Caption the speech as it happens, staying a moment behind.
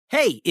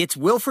Hey, it's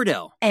Will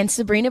Friedle. And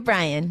Sabrina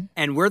Bryan.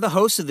 And we're the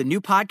hosts of the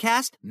new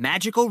podcast,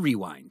 Magical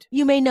Rewind.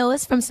 You may know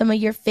us from some of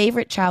your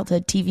favorite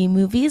childhood TV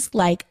movies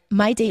like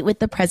My Date with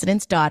the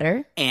President's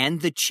Daughter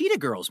and the Cheetah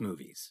Girls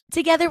movies.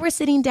 Together, we're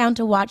sitting down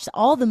to watch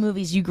all the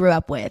movies you grew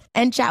up with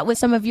and chat with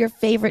some of your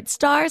favorite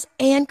stars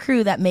and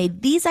crew that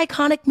made these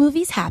iconic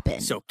movies happen.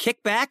 So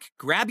kick back,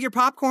 grab your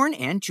popcorn,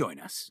 and join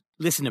us.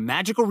 Listen to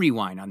Magical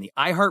Rewind on the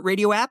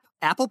iHeartRadio app,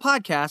 Apple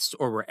Podcasts,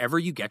 or wherever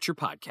you get your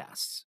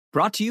podcasts.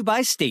 Brought to you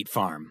by State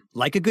Farm.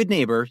 Like a good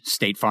neighbor,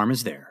 State Farm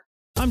is there.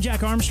 I'm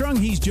Jack Armstrong.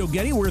 He's Joe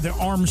Getty. We're the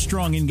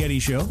Armstrong and Getty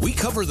Show. We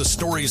cover the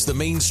stories the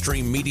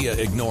mainstream media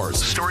ignores.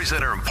 The stories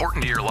that are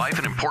important to your life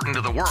and important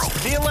to the world.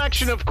 The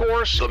election, of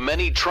course. The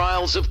many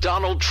trials of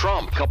Donald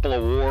Trump. Couple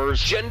of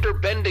wars.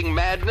 Gender-bending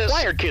madness.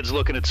 Why are kids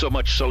looking at so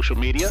much social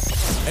media?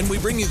 And we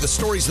bring you the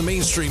stories the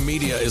mainstream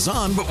media is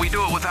on. But we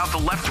do it without the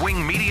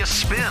left-wing media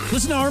spin.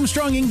 Listen to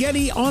Armstrong and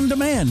Getty on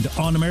demand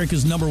on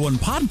America's #1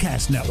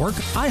 podcast network,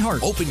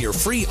 iHeart. Open your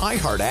free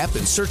iHeart app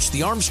and search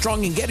The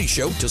Armstrong and Getty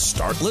Show to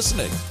start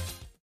listening.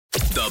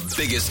 The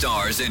biggest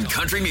stars in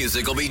country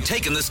music will be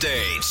taking the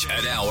stage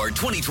at our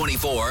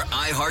 2024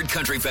 iHeart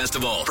Country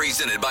Festival,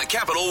 presented by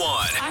Capital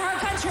One. iHeart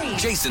Country.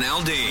 Jason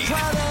Aldean.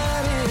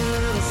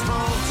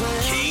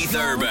 Keith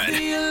Urban.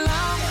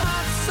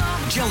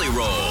 Jelly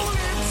Roll.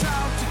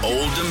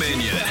 Old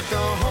Dominion.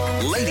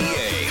 Lady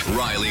A.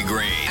 Riley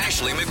Green.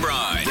 Ashley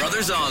McBride.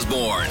 Brothers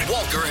Osborne.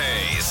 Walker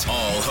Hayes.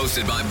 All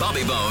hosted by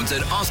Bobby Bones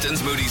at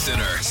Austin's Moody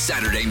Center.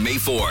 Saturday, May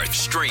 4th.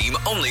 Stream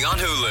only on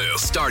Hulu.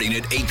 Starting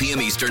at 8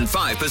 p.m. Eastern,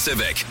 5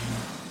 Pacific.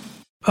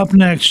 Up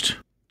next,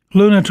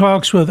 Luna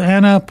talks with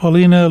Anna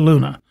Paulina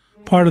Luna,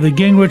 part of the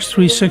Gingrich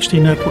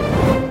 360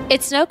 Network.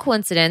 It's no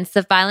coincidence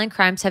that violent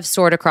crimes have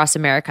soared across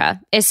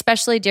America,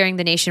 especially during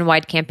the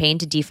nationwide campaign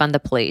to defund the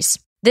police.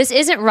 This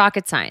isn't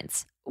rocket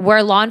science.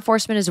 Where law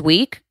enforcement is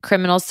weak,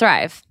 criminals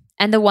thrive.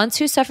 And the ones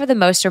who suffer the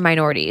most are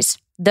minorities.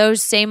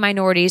 Those same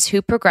minorities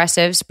who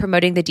progressives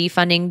promoting the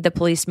defunding the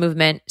police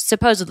movement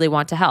supposedly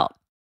want to help.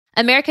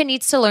 America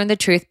needs to learn the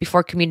truth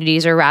before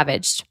communities are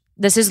ravaged.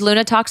 This is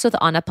Luna Talks with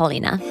Anna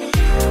Paulina.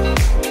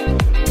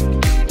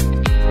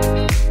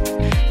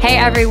 Hey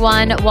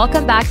everyone,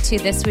 welcome back to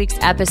this week's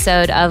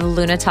episode of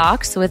Luna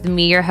Talks with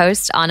me, your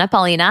host, Anna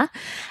Paulina.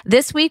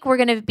 This week, we're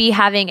going to be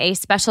having a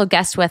special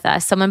guest with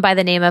us, someone by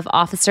the name of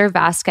Officer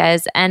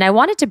Vasquez, and I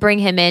wanted to bring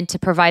him in to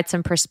provide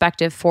some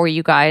perspective for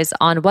you guys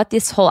on what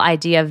this whole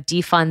idea of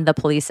defund the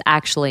police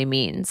actually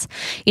means.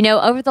 You know,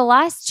 over the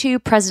last 2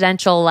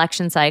 presidential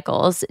election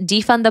cycles,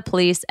 defund the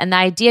police and the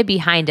idea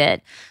behind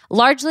it,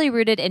 largely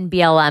rooted in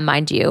BLM,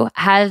 mind you,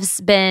 has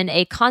been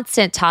a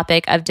constant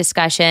topic of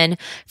discussion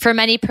for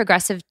many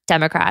progressive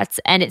Democrats,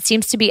 and it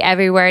seems to be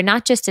everywhere,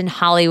 not just in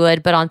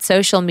Hollywood, but on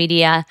social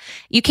media.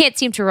 You can't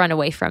seem to run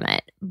away from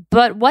it.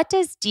 But what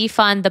does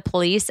defund the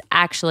police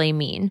actually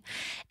mean?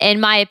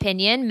 In my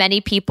opinion, many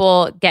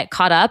people get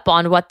caught up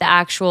on what the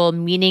actual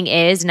meaning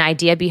is and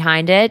idea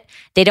behind it.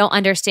 They don't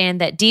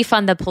understand that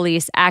defund the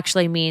police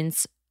actually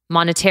means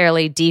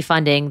monetarily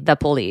defunding the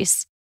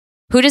police.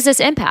 Who does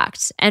this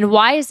impact? And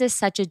why is this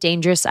such a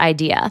dangerous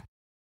idea?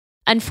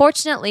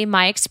 Unfortunately,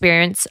 my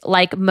experience,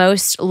 like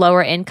most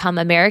lower income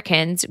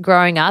Americans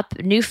growing up,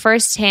 knew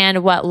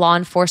firsthand what law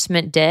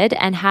enforcement did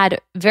and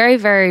had very,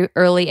 very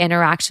early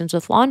interactions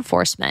with law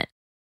enforcement.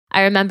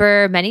 I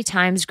remember many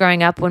times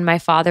growing up when my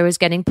father was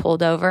getting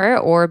pulled over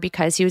or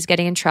because he was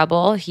getting in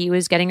trouble, he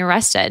was getting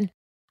arrested.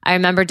 I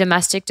remember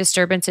domestic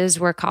disturbances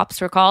where cops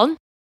were called.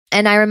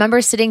 And I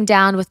remember sitting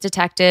down with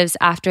detectives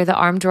after the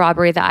armed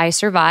robbery that I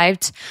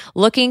survived,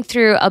 looking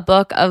through a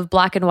book of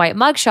black and white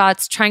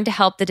mugshots, trying to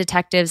help the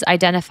detectives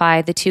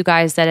identify the 2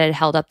 guys that had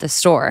held up the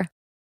store.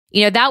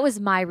 You know, that was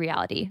my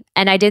reality,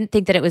 and I didn't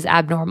think that it was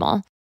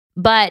abnormal.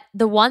 But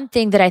the one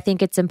thing that I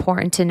think it's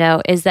important to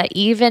know is that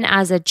even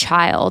as a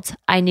child,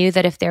 I knew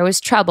that if there was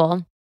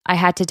trouble, I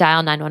had to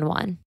dial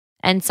 911.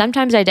 And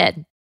sometimes I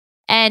did.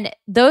 And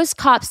those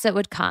cops that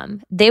would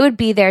come, they would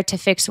be there to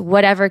fix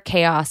whatever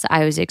chaos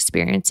I was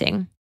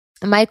experiencing.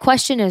 My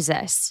question is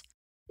this: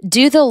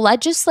 do the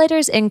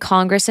legislators in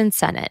Congress and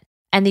Senate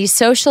and these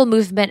social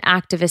movement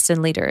activists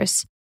and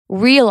leaders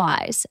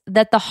realize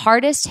that the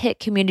hardest hit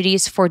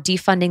communities for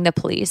defunding the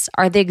police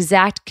are the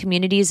exact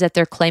communities that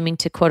they're claiming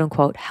to quote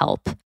unquote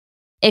help?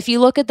 If you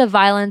look at the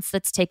violence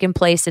that's taken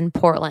place in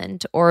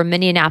Portland or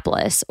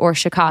Minneapolis or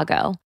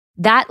Chicago,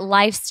 that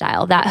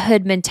lifestyle, that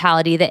hood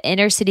mentality, the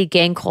inner city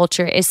gang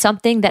culture is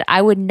something that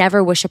I would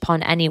never wish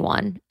upon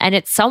anyone. And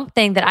it's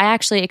something that I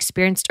actually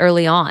experienced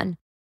early on.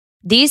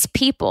 These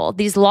people,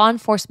 these law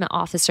enforcement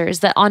officers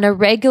that on a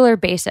regular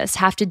basis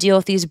have to deal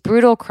with these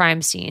brutal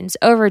crime scenes,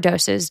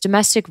 overdoses,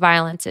 domestic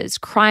violences,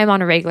 crime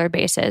on a regular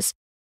basis,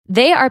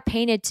 they are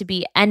painted to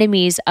be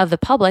enemies of the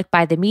public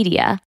by the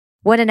media,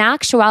 when in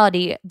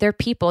actuality, they're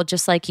people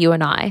just like you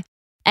and I.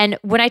 And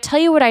when I tell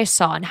you what I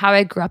saw and how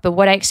I grew up and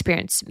what I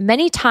experienced,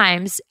 many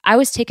times I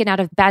was taken out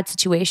of bad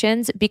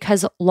situations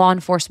because law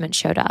enforcement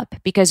showed up,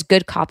 because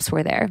good cops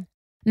were there.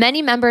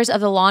 Many members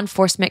of the law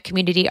enforcement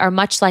community are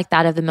much like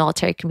that of the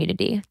military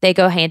community. They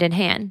go hand in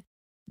hand.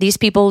 These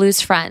people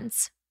lose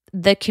friends.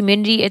 the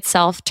community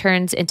itself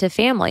turns into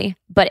family,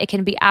 but it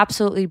can be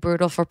absolutely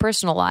brutal for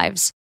personal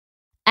lives.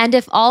 And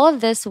if all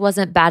of this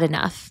wasn't bad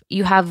enough,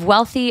 you have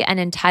wealthy and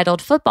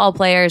entitled football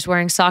players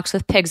wearing socks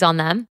with pigs on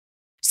them,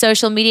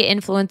 social media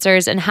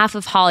influencers and half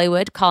of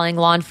Hollywood calling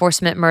law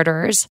enforcement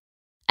murderers,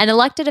 and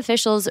elected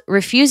officials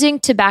refusing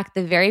to back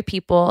the very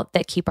people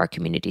that keep our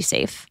community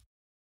safe.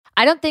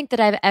 I don't think that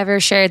I've ever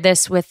shared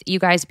this with you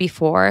guys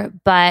before,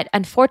 but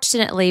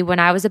unfortunately, when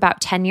I was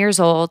about 10 years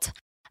old,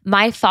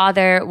 my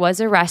father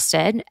was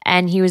arrested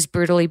and he was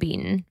brutally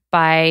beaten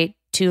by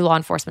 2 law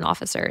enforcement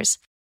officers.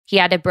 He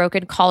had a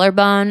broken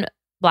collarbone,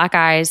 black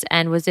eyes,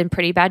 and was in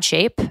pretty bad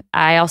shape.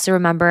 I also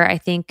remember, I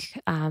think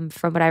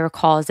from what I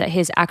recall, is that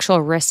his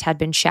actual wrist had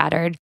been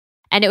shattered.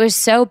 And it was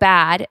so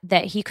bad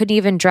that he couldn't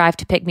even drive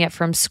to pick me up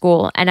from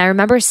school. And I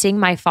remember seeing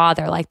my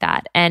father like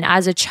that. And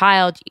as a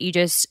child, you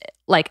just,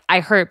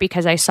 I hurt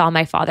because I saw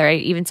my father. I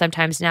even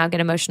sometimes now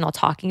get emotional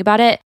talking about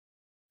it.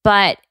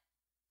 But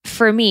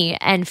for me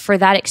and for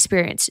that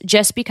experience,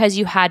 just because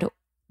you had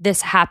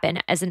this happen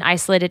as an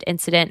isolated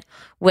incident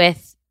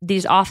with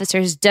these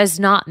officers does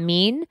not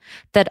mean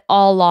that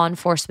all law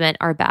enforcement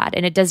are bad.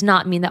 And it does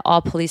not mean that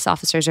all police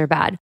officers are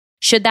bad.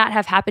 Should that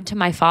have happened to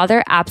my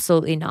father?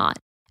 Absolutely not.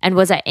 And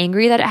was I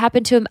angry that it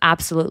happened to him?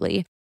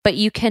 Absolutely. But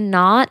you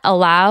cannot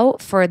allow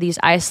for these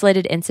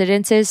isolated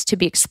incidences to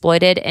be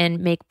exploited and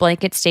make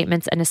blanket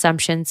statements and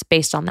assumptions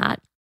based on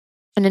that.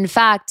 And in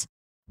fact,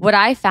 what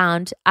I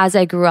found as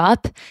I grew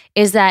up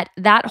is that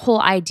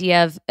whole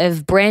idea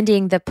of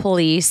branding the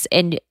police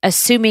and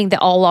assuming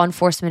that all law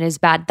enforcement is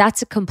bad,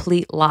 that's a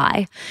complete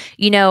lie.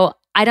 You know,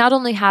 I not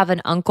only have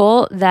an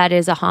uncle that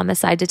is a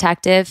homicide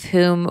detective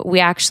whom we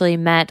actually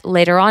met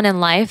later on in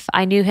life.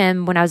 I knew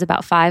him when I was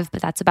about 5,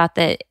 but that's about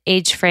the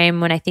age frame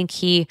when I think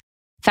he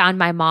found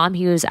my mom.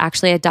 He was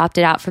actually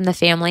adopted out from the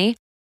family.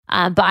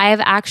 But I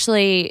have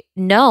actually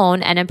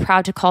known and am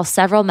proud to call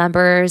several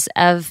members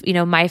of,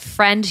 my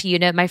friend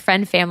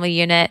family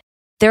unit,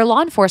 they're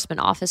law enforcement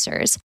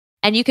officers.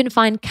 And you can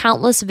find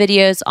countless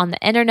videos on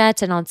the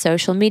internet and on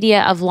social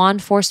media of law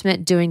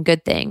enforcement doing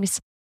good things.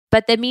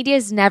 But the media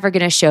is never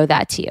going to show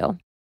that to you.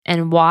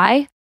 And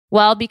why?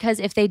 Well, because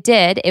if they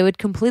did, it would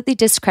completely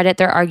discredit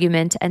their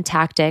argument and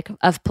tactic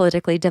of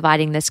politically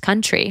dividing this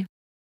country.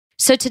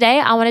 So today,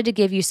 I wanted to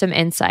give you some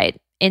insight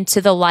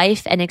into the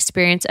life and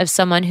experience of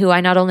someone who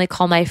I not only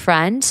call my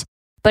friend,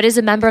 but is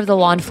a member of the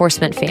law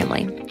enforcement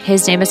family.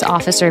 His name is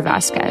Officer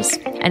Vasquez,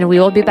 and we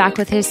will be back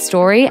with his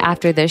story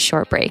after this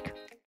short break.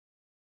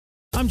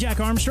 I'm Jack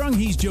Armstrong.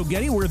 He's Joe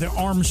Getty. We're the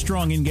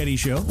Armstrong and Getty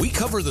Show. We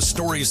cover the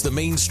stories the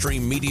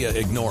mainstream media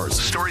ignores.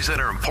 Stories that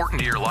are important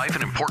to your life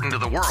and important to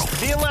the world.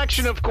 The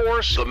election, of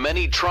course. The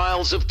many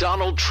trials of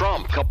Donald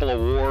Trump. Couple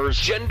of wars.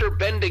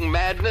 Gender-bending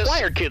madness.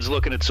 Why are kids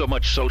looking at so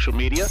much social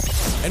media?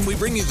 And we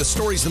bring you the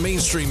stories the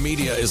mainstream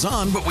media is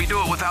on, But we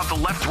do it without the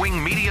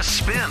left-wing media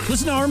spin.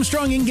 Listen to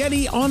Armstrong and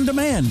Getty on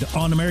demand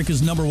on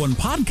America's #1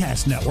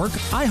 podcast network,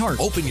 iHeart.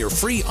 Open your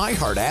free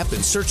iHeart app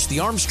and search The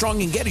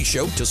Armstrong and Getty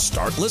Show to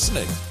start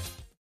listening.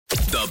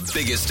 The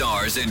biggest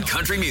stars in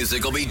country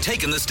music will be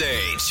taking the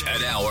stage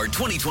at our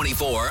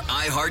 2024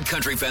 iHeart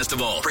Country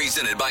Festival,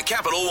 presented by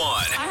Capital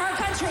One. iHeart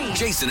Country.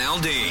 Jason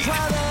Aldean,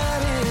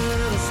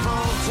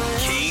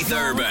 Keith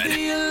Urban,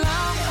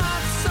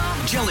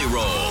 Jelly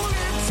Roll,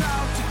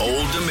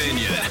 Old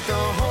Dominion,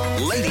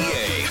 Lady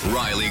A,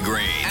 Riley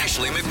Green,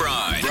 Ashley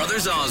McBride,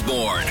 Brothers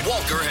Osborne,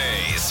 Walker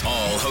Hayes.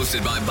 All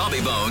hosted by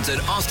Bobby Bones at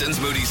Austin's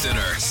Moody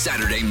Center.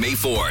 Saturday, May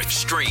 4th.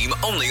 Stream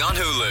only on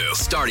Hulu.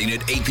 Starting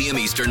at 8 p.m.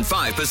 Eastern,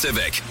 5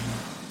 Pacific.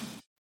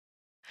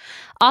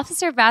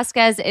 Officer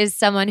Vasquez is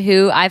someone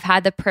who I've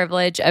had the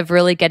privilege of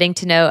really getting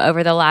to know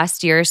over the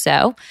last year or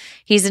so.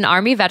 He's an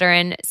Army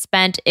veteran,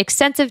 spent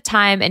extensive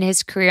time in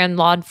his career in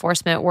law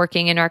enforcement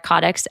working in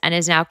narcotics, and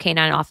is now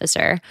K-9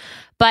 officer.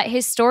 But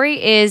his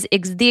story is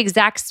the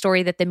exact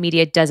story that the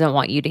media doesn't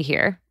want you to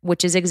hear,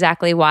 which is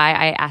exactly why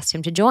I asked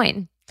him to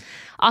join.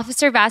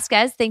 Officer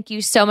Vasquez, thank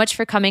you so much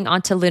for coming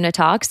onto Luna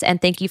Talks, and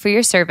thank you for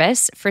your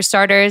service. For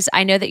starters,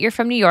 I know that you're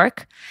from New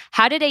York.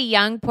 How did a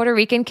young Puerto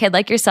Rican kid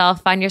like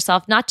yourself find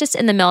yourself not just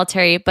in the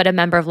military, but a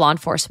member of law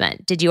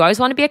enforcement? Did you always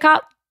want to be a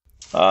cop?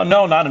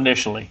 No, not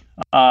initially.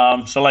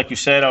 So like you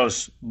said, I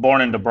was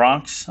born in the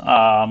Bronx,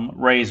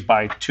 raised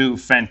by 2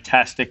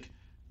 fantastic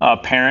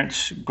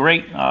parents,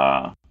 great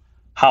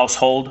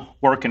household,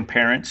 working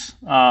parents.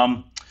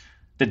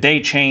 The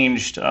day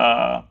changed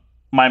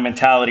my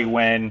mentality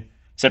when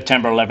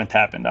September 11th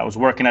happened. I was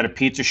working at a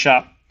pizza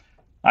shop.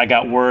 I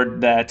got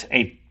word that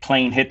a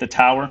plane hit the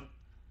tower.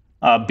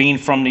 Being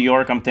from New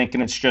York, I'm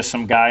thinking it's just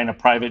some guy in a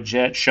private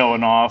jet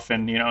showing off,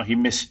 and he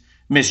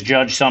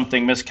misjudged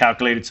something,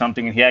 miscalculated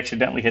something, and he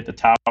accidentally hit the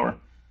tower.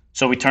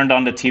 So we turned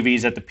on the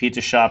TVs at the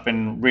pizza shop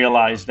and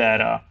realized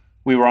that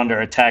we were under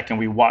attack, and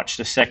we watched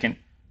the second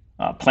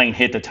plane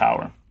hit the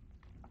tower.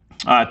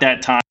 At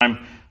that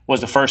time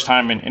was the first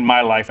time in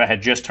my life. I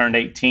had just turned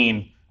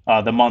 18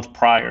 the month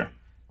prior.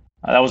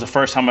 That was the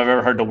first time I've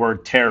ever heard the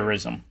word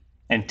terrorism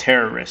and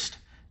terrorist.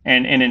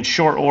 And in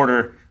short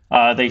order,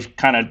 they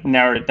kind of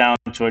narrowed it down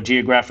to a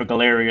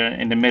geographical area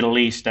in the Middle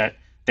East that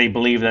they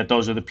believe that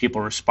those are the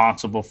people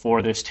responsible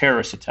for this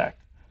terrorist attack.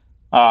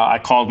 I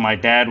called my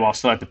dad while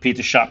still at the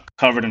pizza shop,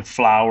 covered in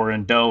flour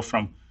and dough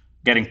from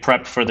getting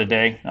prepped for the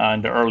day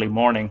in the early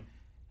morning.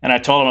 And I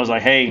told him, I was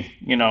like, hey,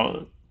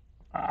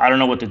 I don't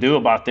know what to do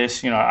about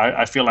this.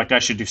 I feel like I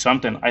should do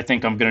something. I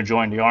think I'm going to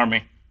join the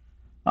Army.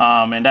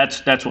 And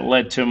that's what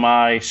led to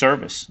my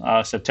service.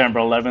 September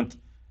 11th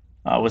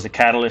was the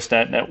catalyst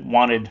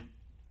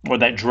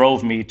that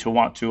drove me to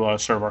want to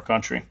serve our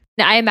country.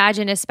 Now, I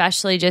imagine,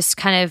 especially just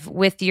kind of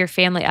with your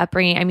family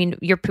upbringing, I mean,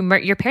 your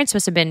parents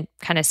must have been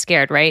kind of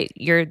scared, right?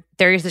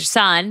 There's your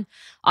son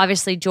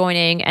obviously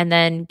joining, and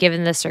then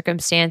given the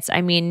circumstance,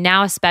 I mean,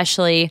 now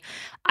especially,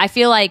 I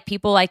feel like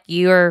people like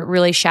you are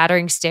really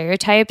shattering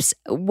stereotypes.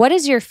 What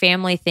does your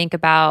family think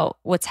about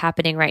what's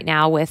happening right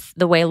now with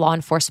the way law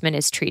enforcement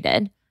is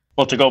treated?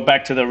 Well, to go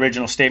back to the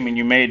original statement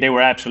you made, they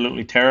were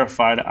absolutely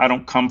terrified. I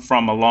don't come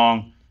from a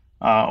long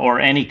or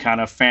any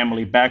kind of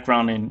family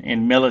background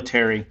in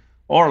military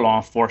or law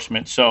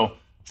enforcement. So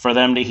for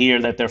them to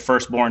hear that their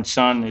firstborn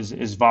son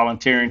is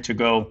volunteering to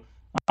go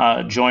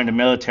join the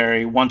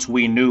military, once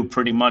we knew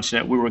pretty much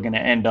that we were going to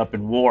end up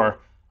in war,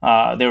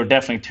 they were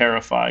definitely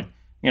terrified.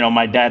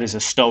 My dad is a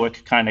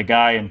stoic kind of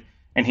guy,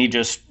 and he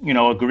just,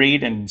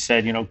 agreed and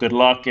said, good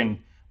luck. And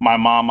my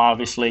mom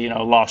obviously,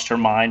 lost her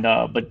mind,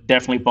 but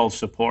definitely both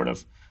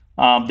supportive.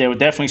 They were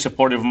definitely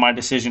supportive of my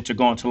decision to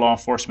go into law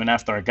enforcement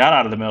after I got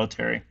out of the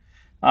military.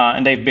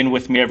 And they've been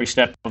with me every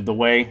step of the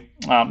way.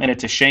 And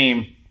it's a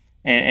shame,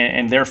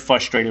 and they're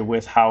frustrated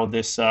with how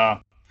this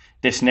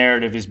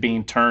narrative is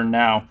being turned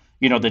now.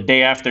 The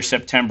day after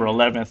September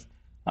 11th,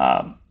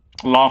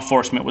 law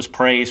enforcement was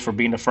praised for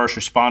being the first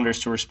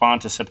responders to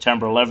respond to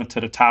September 11th,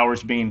 to the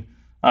towers being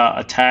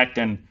attacked.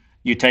 And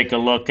you take a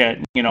look at,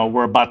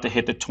 we're about to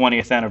hit the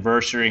 20th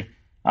anniversary,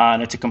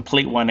 and it's a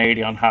complete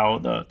 180 on how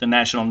the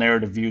national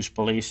narrative views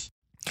police.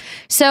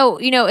 So,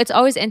 it's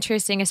always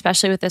interesting,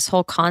 especially with this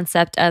whole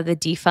concept of the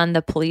defund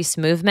the police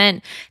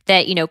movement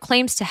that,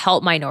 claims to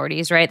help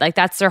minorities, right? Like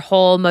that's their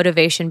whole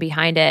motivation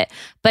behind it.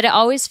 But it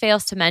always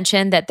fails to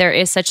mention that there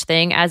is such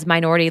thing as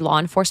minority law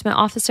enforcement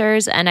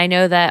officers. And I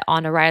know that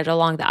on a ride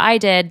along that I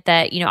did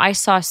that, I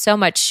saw so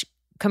much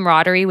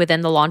camaraderie within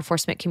the law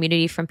enforcement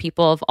community from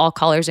people of all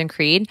colors and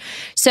creed.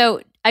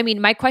 So,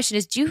 my question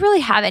is, do you really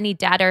have any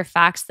data or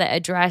facts that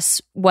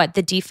address what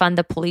the defund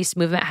the police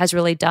movement has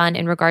really done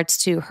in regards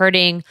to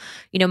hurting,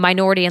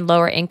 minority and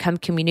lower income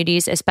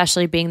communities,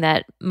 especially being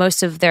that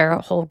most of their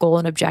whole goal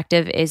and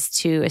objective is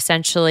to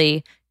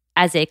essentially,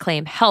 as they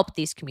claim, help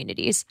these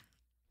communities?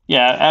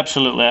 Yeah,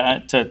 absolutely.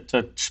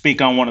 To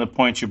speak on one of the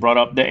points you brought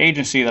up, the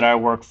agency that I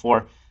work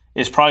for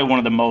is probably one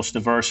of the most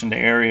diverse in the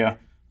area.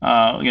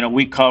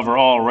 We cover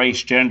all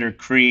race, gender,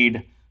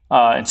 creed,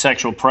 and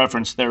sexual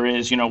preference there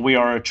is. We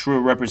are a true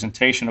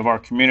representation of our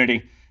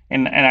community.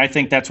 And I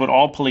think that's what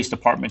all police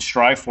departments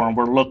strive for. And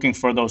we're looking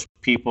for those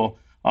people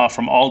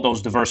from all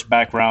those diverse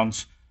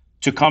backgrounds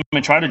to come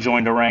and try to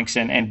join the ranks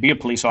and be a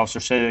police officer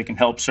so they can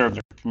help serve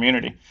their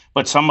community.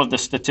 But some of the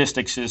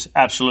statistics is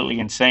absolutely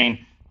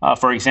insane.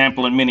 For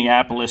example, in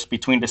Minneapolis,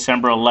 between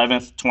December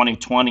 11th,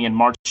 2020 and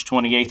March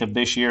 28th of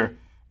this year,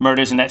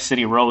 murders in that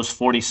city rose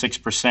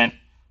 46%.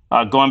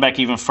 Going back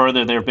even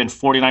further, there have been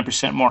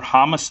 49% more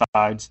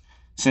homicides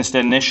since the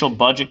initial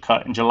budget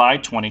cut in July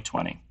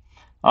 2020.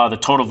 The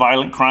total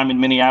violent crime in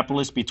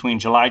Minneapolis between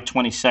July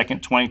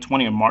 22nd,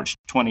 2020 and March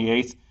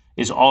 28th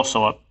is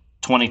also up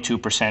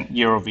 22%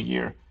 year over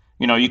year.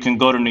 You can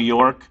go to New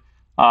York,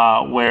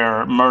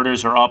 where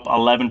murders are up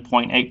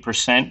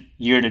 11.8%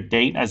 year to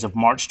date as of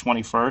March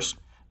 21st.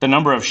 The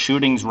number of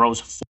shootings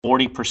rose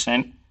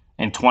 40%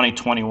 in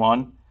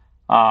 2021.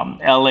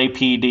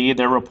 LAPD,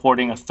 they're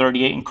reporting a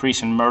 38%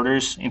 increase in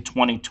murders in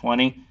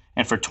 2020.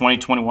 And for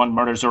 2021,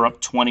 murders are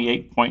up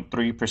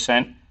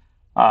 28.3%.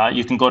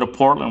 You can go to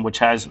Portland, which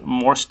has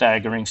more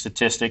staggering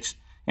statistics.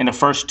 In the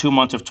first 2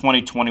 months of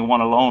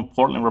 2021 alone,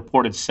 Portland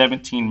reported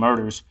 17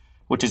 murders,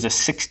 which is a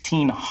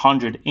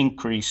 1,600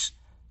 increase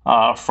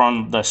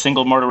from the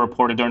single murder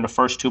reported during the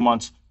first 2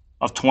 months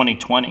of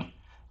 2020.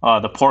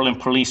 The Portland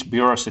Police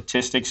Bureau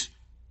statistics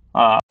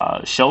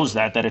shows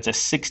that it's a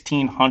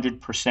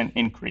 1,600%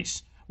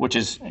 increase, which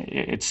is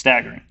it's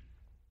staggering.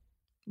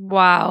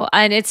 Wow.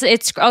 And it's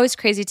always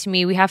crazy to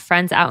me. We have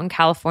friends out in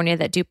California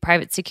that do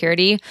private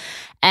security,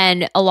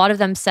 and a lot of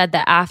them said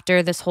that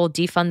after this whole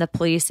defund the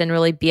police and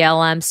really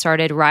BLM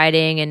started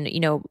rioting, and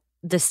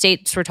the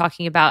states were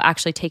talking about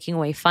actually taking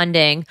away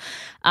funding,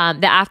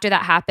 that after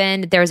that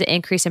happened, there was an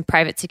increase in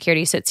private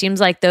security. So it seems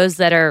like those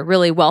that are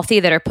really wealthy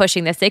that are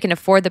pushing this, they can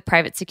afford the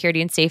private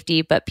security and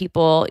safety, but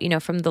people,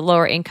 from the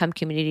lower income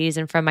communities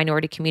and from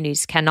minority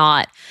communities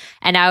cannot.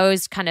 And I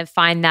always kind of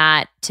find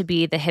that to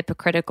be the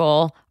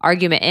hypocritical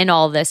argument in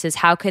all of this is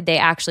how could they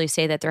actually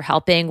say that they're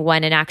helping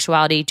when in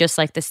actuality, just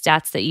like the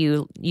stats that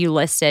you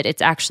listed,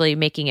 it's actually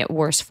making it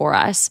worse for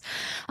us.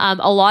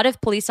 A lot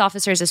of police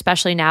officers,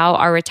 especially now,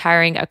 are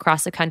retiring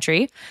across the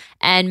country,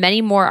 and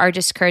many more are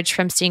discouraged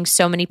from seeing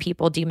so many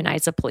people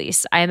demonize the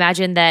police. I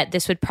imagine that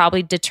this would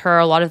probably deter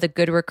a lot of the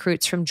good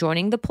recruits from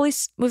joining the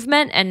police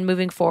movement and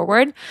moving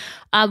forward.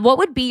 What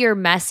would be your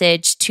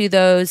message to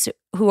those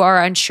who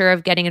are unsure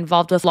of getting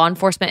involved with law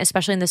enforcement,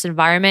 especially in this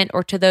environment,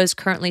 or to those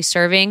currently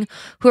serving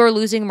who are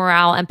losing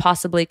morale and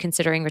possibly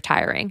considering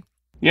retiring?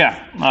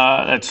 Yeah,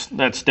 that's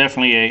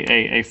definitely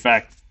a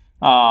fact.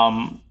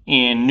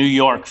 In New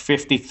York,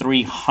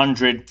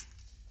 5,300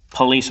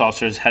 police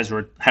officers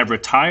have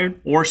retired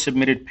or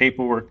submitted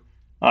paperwork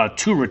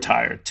to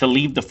retire, to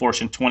leave the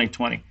force in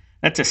 2020.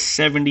 That's a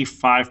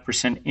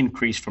 75%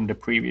 increase from the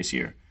previous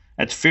year.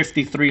 That's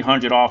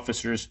 5,300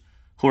 officers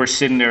who are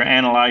sitting there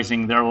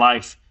analyzing their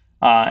life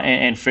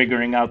and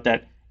figuring out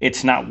that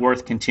it's not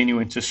worth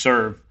continuing to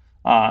serve,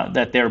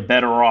 that they're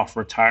better off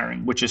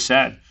retiring, which is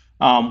sad.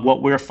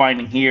 What we're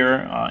finding here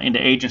in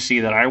the agency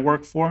that I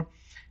work for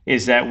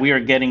is that we are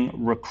getting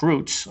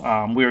recruits.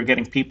 We are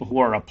getting people who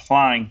are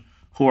applying,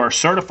 who are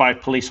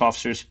certified police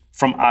officers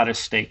from out of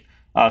state.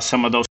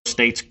 Some of those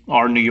states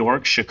are New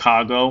York,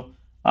 Chicago,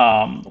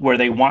 where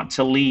they want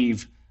to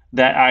leave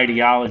that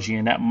ideology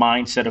and that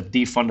mindset of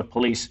defund the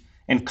police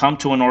and come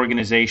to an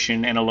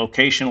organization and a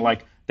location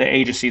like the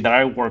agency that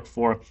I work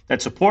for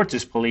that supports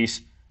this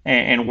police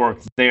and work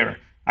there.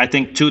 I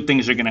think two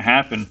things are going to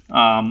happen.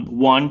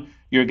 One,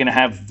 you're going to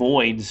have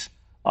voids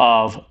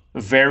of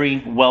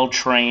very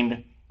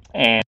well-trained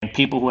and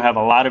people who have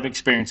a lot of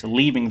experience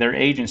leaving their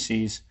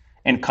agencies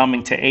and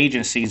coming to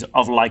agencies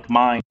of like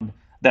mind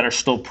that are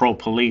still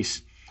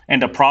pro-police.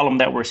 And the problem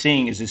that we're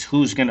seeing is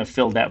who's going to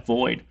fill that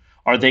void?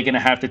 Are they going to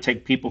have to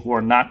take people who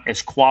are not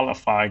as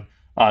qualified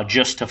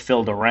just to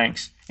fill the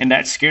ranks? And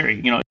that's scary.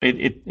 You know,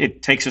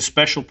 it takes a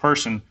special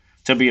person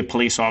to be a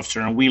police officer,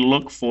 and we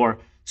look for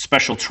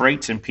special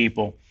traits in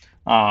people.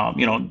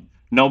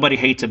 Nobody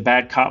hates a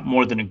bad cop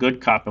more than a good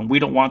cop, and we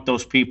don't want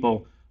those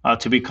people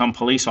to become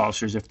police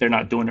officers if they're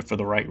not doing it for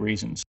the right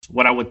reasons.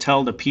 What I would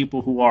tell the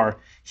people who are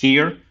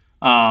here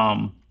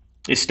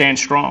is stand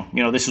strong.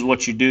 You know, this is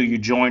what you do. You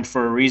joined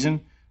for a reason.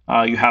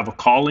 You have a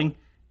calling,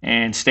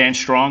 and stand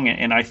strong.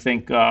 And I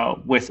think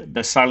with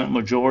the silent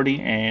majority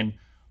and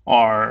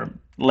our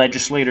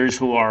legislators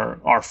who are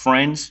our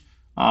friends,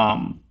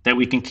 that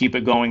we can keep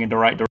it going in the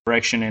right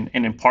direction.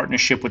 And in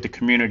partnership with the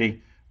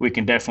community, we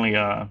can definitely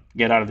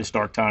get out of this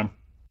dark time.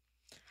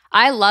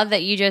 I love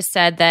that you just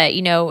said that,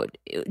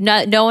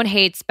 no one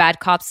hates bad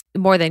cops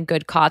more than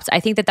good cops.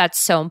 I think that that's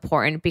so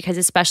important because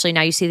especially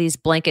now you see these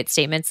blanket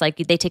statements, like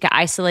they take an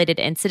isolated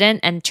incident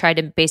and try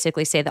to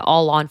basically say that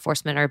all law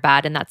enforcement are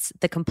bad. And that's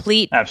the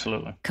complete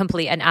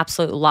and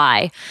absolute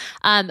lie.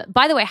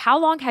 By the way, how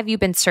long have you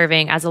been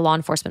serving as a law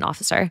enforcement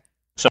officer?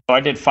 So I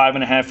did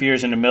 5.5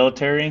 years in the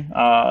military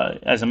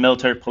as a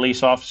military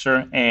police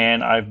officer.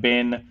 And I've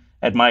been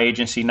at my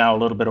agency now a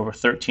little bit over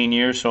 13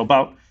 years. So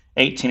about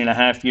 18 and a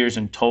half years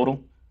in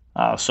total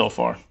so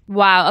far.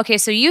 Wow. Okay.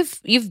 So you've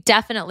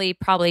definitely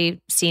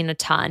probably seen a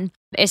ton,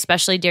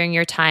 especially during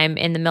your time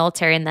in the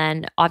military and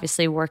then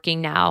obviously working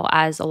now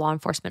as a law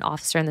enforcement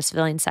officer in the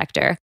civilian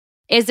sector.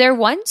 Is there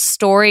one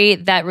story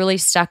that really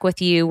stuck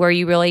with you where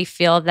you really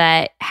feel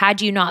that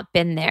had you not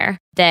been there,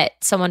 that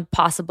someone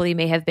possibly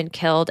may have been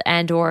killed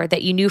and or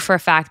that you knew for a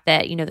fact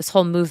that, this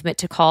whole movement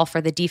to call for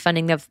the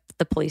defunding of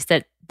the police,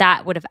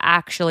 that would have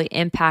actually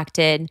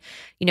impacted,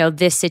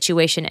 this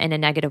situation in a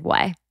negative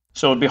way?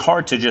 So it'd be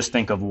hard to just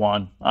think of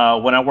one.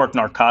 When I worked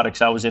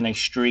narcotics, I was in a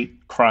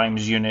street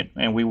crimes unit,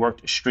 and we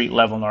worked street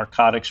level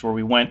narcotics where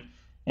we went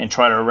and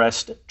tried to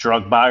arrest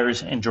drug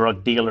buyers and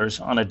drug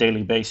dealers on a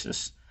daily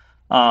basis.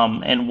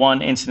 And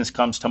one instance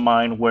comes to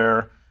mind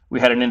where we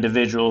had an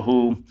individual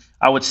who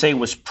I would say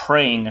was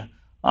preying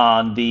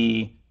on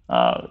the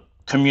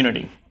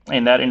community,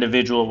 and that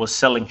individual was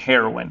selling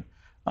heroin.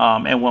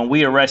 And when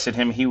we arrested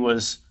him, he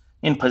was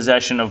in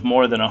possession of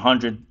more than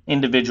 100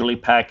 individually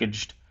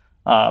packaged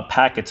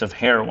packets of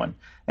heroin.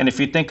 And if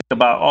you think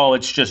about,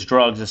 it's just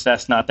drugs,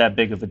 that's not that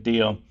big of a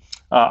deal.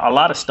 A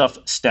lot of stuff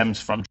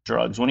stems from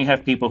drugs. When you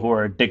have people who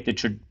are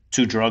addicted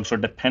to drugs or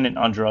dependent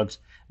on drugs,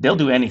 they'll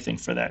do anything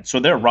for that. So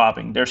they're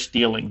robbing, they're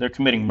stealing, they're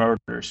committing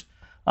murders.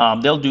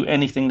 They'll do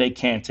anything they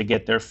can to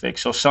get their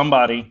fix. So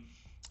somebody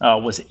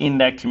was in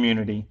that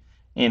community,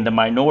 in the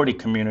minority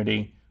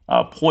community,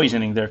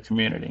 poisoning their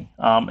community.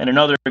 And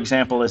another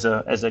example is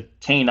as a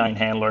canine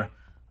handler,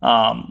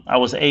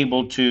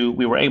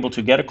 we were able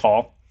to get a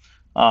call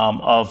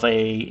of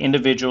a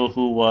individual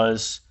who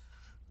was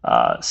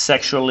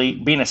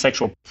being a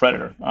sexual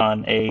predator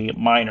on a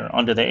minor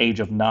under the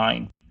age of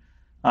 9.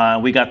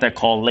 We got that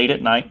call late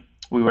at night.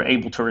 We were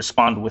able to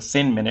respond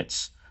within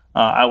minutes.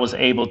 I was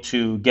able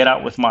to get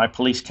out with my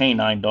police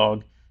canine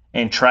dog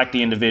and track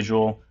the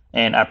individual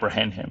and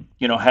apprehend him.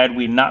 Had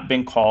we not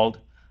been called,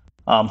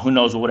 who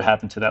knows what would have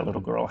happened to that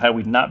little girl? Had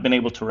we not been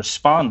able to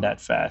respond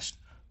that fast,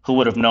 who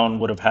would have known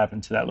what would have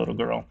happened to that little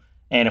girl?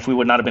 And if we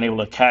would not have been able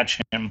to catch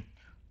him,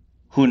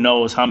 who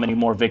knows how many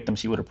more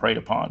victims he would have preyed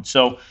upon?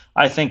 So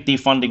I think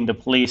defunding the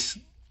police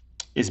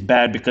is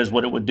bad because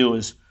what it would do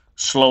is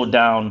slow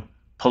down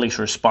police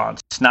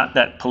response. It's not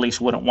that police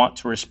wouldn't want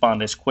to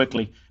respond as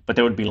quickly, but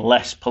there would be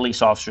less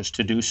police officers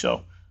to do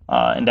so.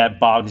 and that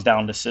bogs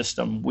down the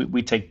system.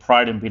 We take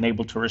pride in being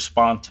able to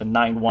respond to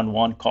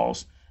 911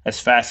 calls as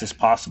fast as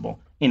possible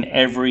in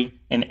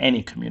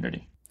any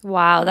community.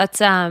 Wow,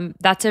 that's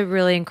a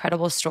really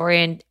incredible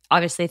story, and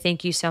obviously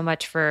thank you so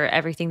much for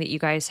everything that you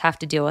guys have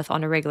to deal with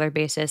on a regular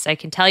basis. I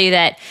can tell you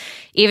that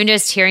even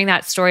just hearing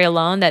that story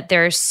alone, that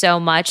there's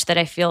so much that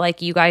I feel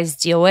like you guys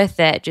deal with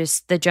that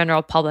just the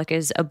general public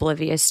is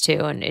oblivious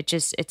to, and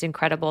it's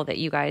incredible that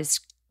you guys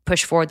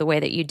push forward the way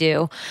that you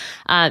do.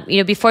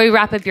 Before we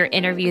wrap up your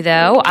interview,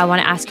 though, I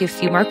want to ask you a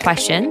few more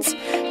questions.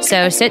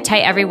 So sit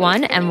tight,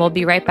 everyone, and we'll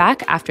be right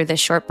back after this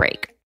short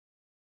break.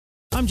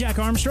 I'm Jack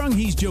Armstrong.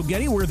 He's Joe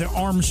Getty. We're the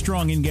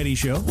Armstrong and Getty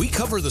Show. We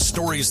cover the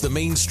stories the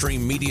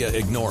mainstream media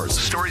ignores.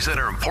 Stories that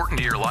are important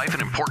to your life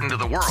and important to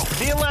the world.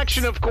 The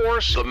election, of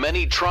course. The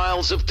many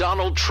trials of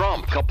Donald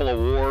Trump. Couple of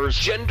wars.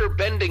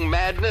 Gender-bending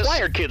madness.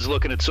 Why are kids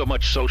looking at so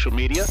much social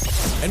media?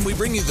 And we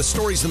bring you the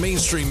stories the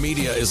mainstream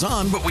media is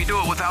on, But we do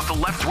it without the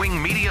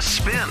left-wing media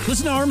spin.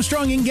 Listen to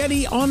Armstrong and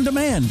Getty on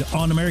demand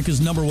on America's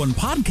 #1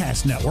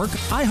 podcast network,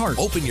 iHeart.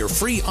 Open your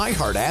free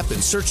iHeart app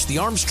and search The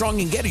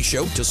Armstrong and Getty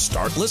Show to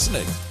start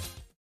listening.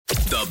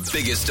 The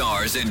biggest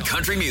stars in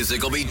country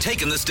music will be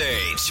taking the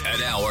stage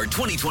at our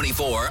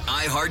 2024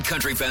 iHeart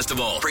Country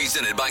Festival,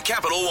 presented by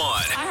Capital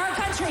One. iHeart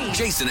Country.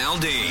 Jason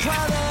Aldean,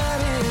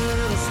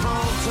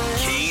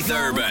 Keith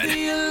Urban,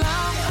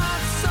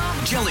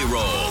 Jelly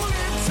Roll,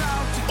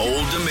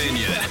 Old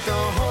Dominion,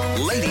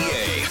 Lady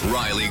A,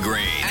 Riley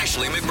Green,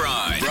 Ashley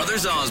McBride,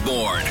 Brothers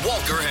Osborne,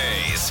 Walker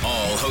Hayes.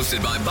 All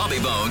hosted by Bobby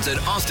Bones at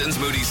Austin's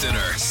Moody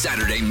Center.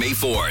 Saturday, May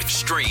 4th.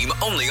 Stream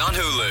only on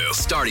Hulu.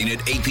 Starting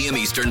at 8 p.m.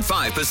 Eastern,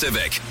 5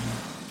 Pacific.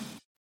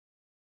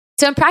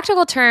 So in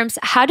practical terms,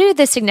 how do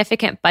the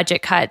significant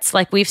budget cuts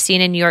like we've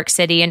seen in New York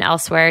City and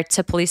elsewhere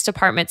to police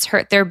departments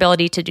hurt their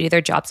ability to do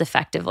their jobs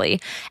effectively?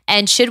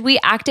 And should we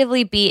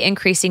actively be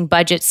increasing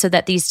budgets so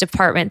that these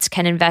departments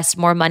can invest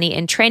more money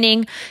in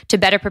training to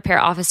better prepare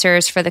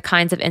officers for the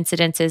kinds of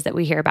incidences that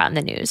we hear about in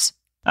the news?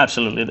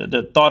 Absolutely.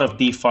 The thought of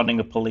defunding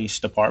a police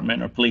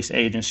department or police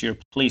agency or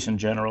police in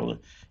general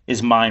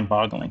is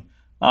mind-boggling.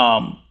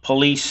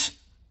 Police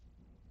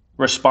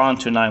respond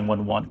to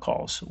 911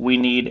 calls. We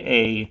need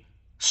a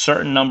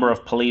certain number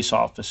of police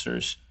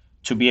officers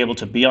to be able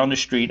to be on the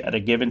street at a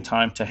given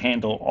time to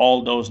handle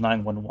all those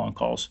 911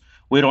 calls.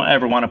 We don't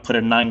ever want to put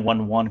a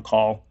 911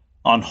 call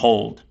on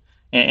hold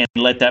and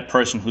let that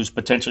person who's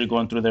potentially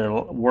going through their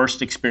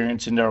worst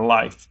experience in their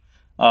life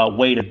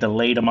wait a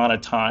delayed amount of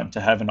time to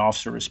have an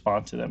officer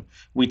respond to them.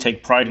 We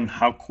take pride in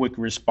how quick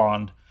we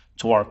respond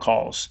to our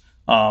calls.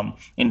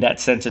 In that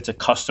sense, it's a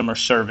customer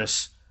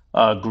service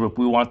group.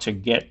 We want to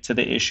get to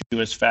the issue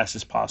as fast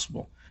as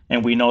possible.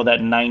 And we know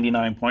that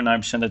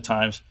 99.9% of the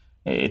times,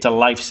 it's a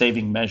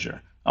life-saving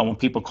measure. When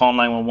people call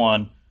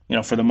 911,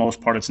 for the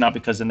most part, it's not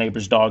because the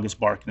neighbor's dog is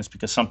barking. It's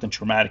because something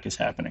traumatic is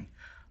happening.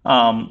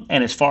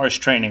 And as far as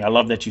training, I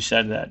love that you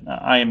said that.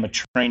 I am a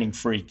training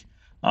freak.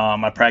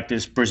 I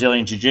practice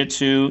Brazilian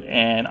Jiu-Jitsu,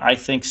 and I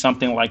think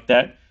something like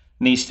that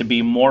needs to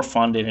be more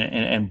funded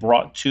and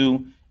brought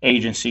to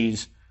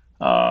agencies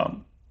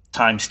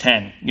times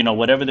 10.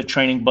 Whatever the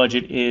training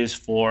budget is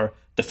for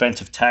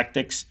defensive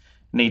tactics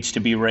needs to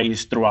be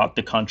raised throughout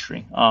the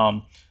country.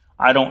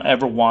 I don't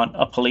ever want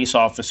a police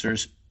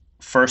officer's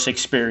first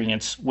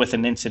experience with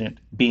an incident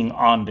being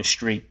on the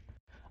street.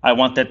 I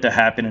want that to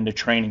happen in the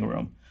training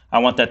room. I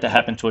want that to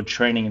happen to a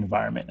training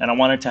environment. And I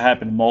want it to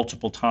happen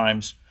multiple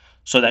times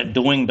so that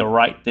doing the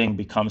right thing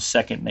becomes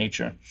second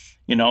nature.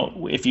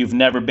 If you've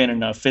never been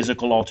in a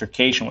physical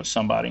altercation with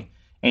somebody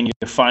and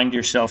you find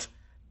yourself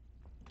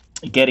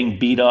getting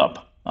beat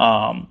up,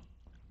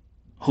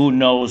 who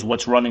knows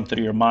what's running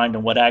through your mind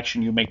and what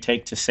action you may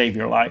take to save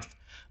your life.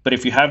 But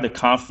if you have the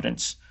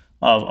confidence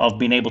of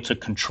being able to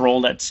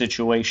control that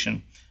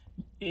situation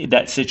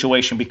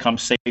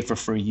becomes safer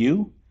for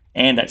you,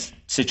 and that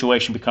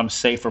situation becomes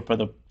safer for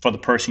the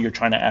person you're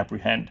trying to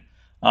apprehend.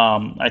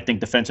 I think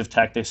defensive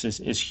tactics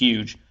is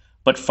huge,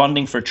 but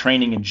funding for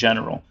training in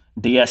general,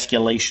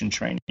 de-escalation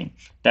training,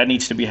 that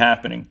needs to be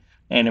happening.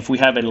 And if we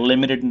have a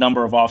limited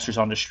number of officers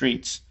on the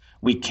streets,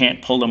 we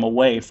can't pull them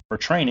away for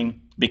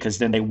training because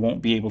then they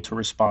won't be able to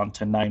respond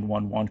to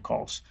 911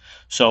 calls.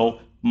 So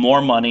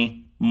more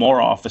money,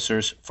 more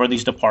officers for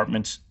these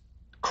departments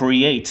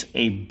creates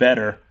a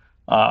better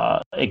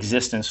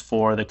existence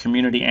for the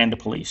community and the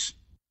police.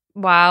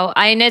 Wow.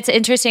 And it's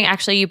interesting,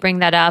 actually, you bring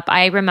that up.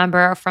 I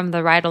remember from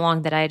the ride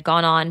along that I had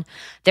gone on,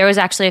 there was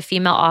actually a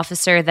female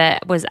officer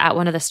that was at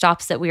one of the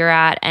stops that we were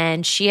at,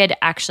 and she had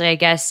actually, I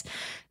guess,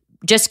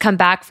 just come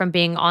back from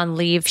being on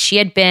leave. She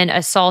had been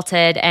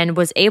assaulted and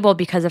was able,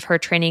 because of her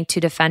training, to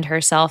defend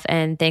herself.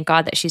 And thank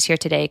God that she's here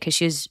today, because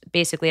she was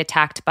basically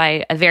attacked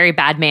by a very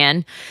bad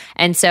man.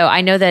 And so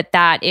I know that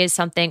that is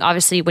something,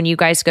 obviously, when you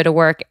guys go to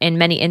work, in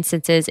many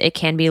instances, it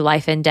can be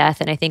life and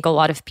death. And I think a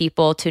lot of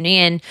people tuning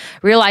in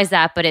realize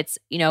that, but it's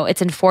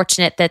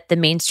unfortunate that the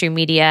mainstream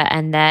media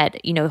and that,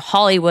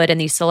 Hollywood and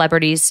these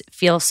celebrities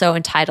feel so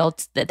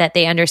entitled that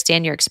they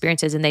understand your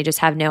experiences and they just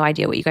have no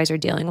idea what you guys are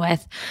dealing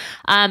with.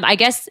 I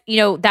guess,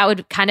 that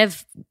would kind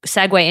of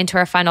segue into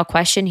our final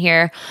question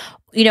here.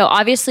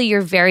 Obviously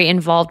you're very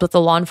involved with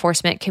the law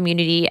enforcement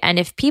community. And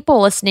if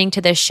people listening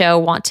to this show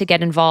want to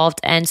get involved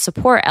and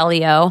support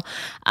LEO,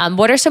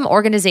 what are some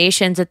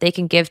organizations that they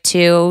can give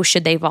to?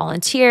 Should they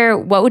volunteer?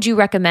 What would you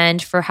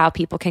recommend for how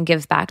people can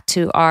give back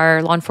to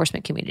our law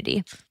enforcement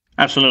community?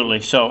 Absolutely.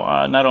 So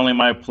not only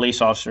am I a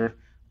police officer,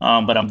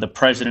 but I'm the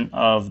president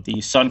of the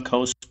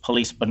Suncoast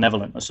Police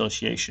Benevolent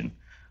Association.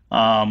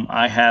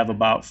 I have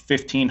about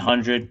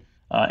 1,500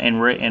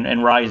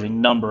 and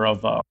rising number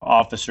of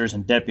officers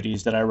and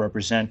deputies that I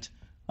represent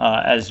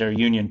as their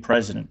union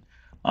president.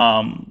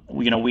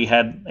 We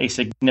had a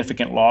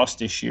significant loss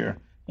this year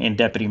in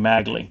Deputy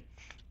Magley.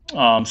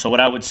 So what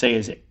I would say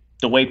is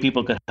the way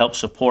people could help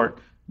support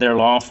their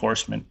law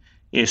enforcement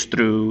is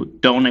through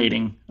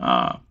donating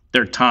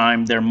their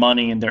time, their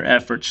money, and their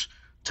efforts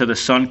to the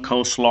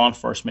Suncoast law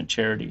enforcement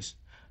charities.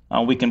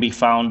 We can be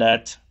found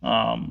at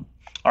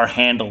our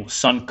handle,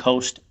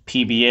 Suncoast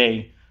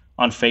PBA,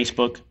 on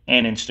Facebook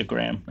and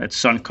Instagram. That's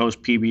Suncoast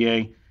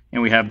PBA,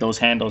 and we have those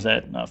handles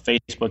at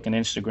Facebook and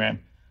Instagram.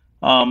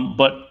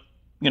 But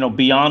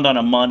beyond on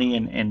a money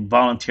and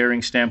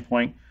volunteering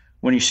standpoint,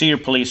 when you see your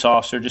police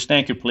officer, just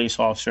thank your police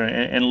officer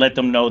and let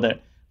them know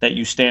that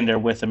you stand there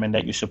with them and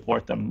that you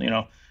support them.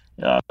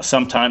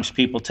 Sometimes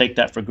people take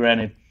that for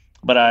granted,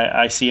 but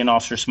I see an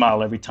officer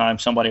smile every time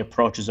somebody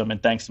approaches them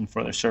and thanks them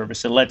for their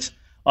service. It lets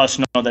us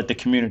know that the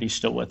community is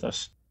still with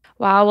us.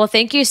 Wow. Well,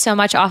 thank you so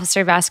much,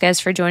 Officer Vasquez,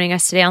 for joining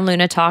us today on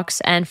Luna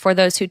Talks. And for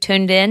those who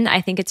tuned in, I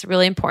think it's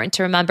really important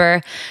to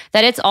remember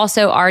that it's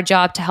also our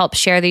job to help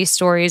share these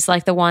stories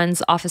like the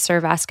ones Officer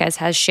Vasquez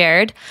has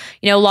shared.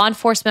 Law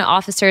enforcement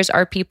officers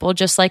are people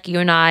just like you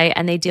and I,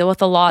 and they deal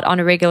with a lot on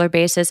a regular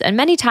basis and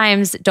many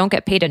times don't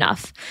get paid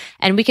enough.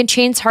 And we can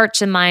change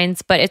hearts and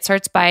minds, but it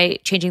starts by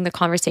changing the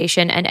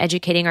conversation and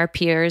educating our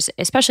peers,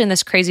 especially in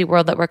this crazy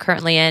world that we're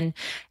currently in.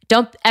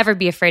 Don't ever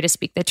be afraid to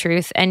speak the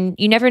truth, and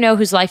you never know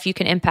whose life you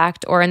can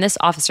impact, or in this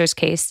officer's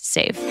case,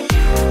 save.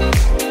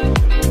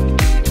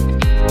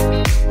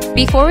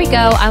 Before we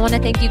go, I want to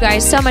thank you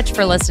guys so much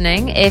for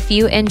listening. If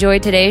you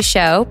enjoyed today's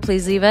show,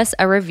 please leave us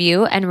a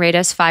review and rate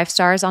us 5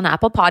 stars on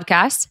Apple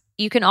Podcasts.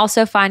 You can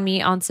also find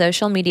me on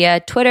social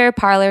media, Twitter,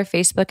 Parler,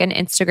 Facebook, and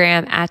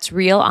Instagram at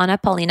Real Ana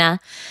Paulina.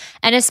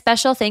 And a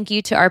special thank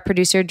you to our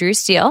producer, Drew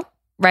Steele,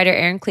 writer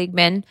Aaron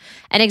Kliegman,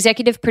 and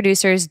executive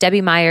producers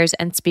Debbie Myers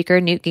and speaker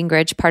Newt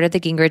Gingrich, part of the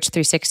Gingrich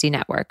 360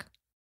 Network.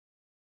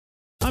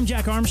 I'm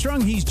Jack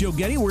Armstrong. He's Joe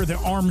Getty. We're the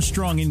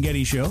Armstrong and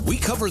Getty Show. We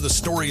cover the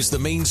stories the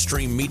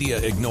mainstream media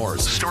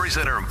ignores. Stories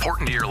that are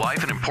important to your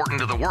life and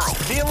important to the world.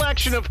 The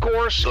election, of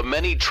course. The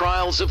many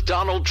trials of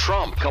Donald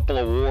Trump. Couple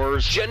of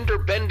wars.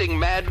 Gender-bending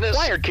madness.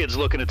 Why are kids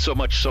looking at so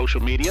much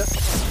social media?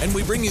 And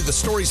we bring you the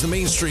stories the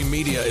mainstream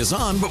media is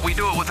on, But we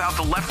do it without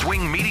the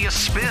left-wing media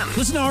spin.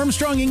 Listen to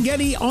Armstrong and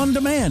Getty on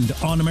demand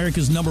on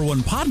America's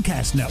 #1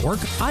 podcast network,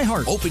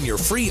 iHeart. Open your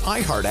free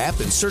iHeart app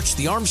and search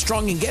The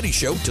Armstrong and Getty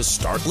Show to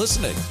start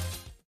listening.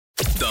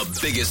 The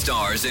biggest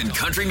stars in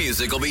country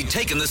music will be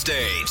taking the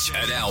stage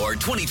at our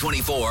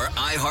 2024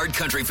 iHeart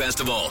Country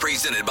Festival,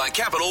 presented by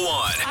Capital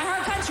One.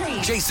 iHeart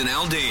Country. Jason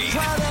Aldean,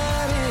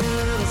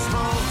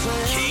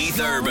 Keith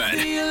Urban,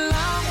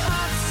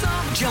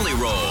 Jelly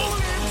Roll,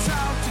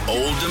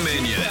 Old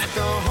Dominion,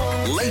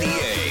 Lady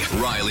A,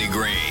 Riley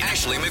Green,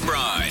 Ashley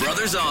McBride,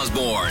 Brothers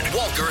Osborne,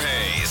 Walker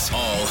Hayes.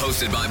 All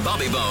hosted by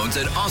Bobby Bones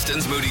at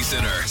Austin's Moody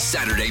Center.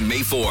 Saturday, May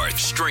 4th.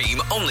 Stream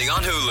only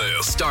on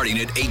Hulu. Starting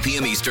at 8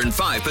 p.m. Eastern,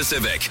 5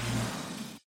 Pacific.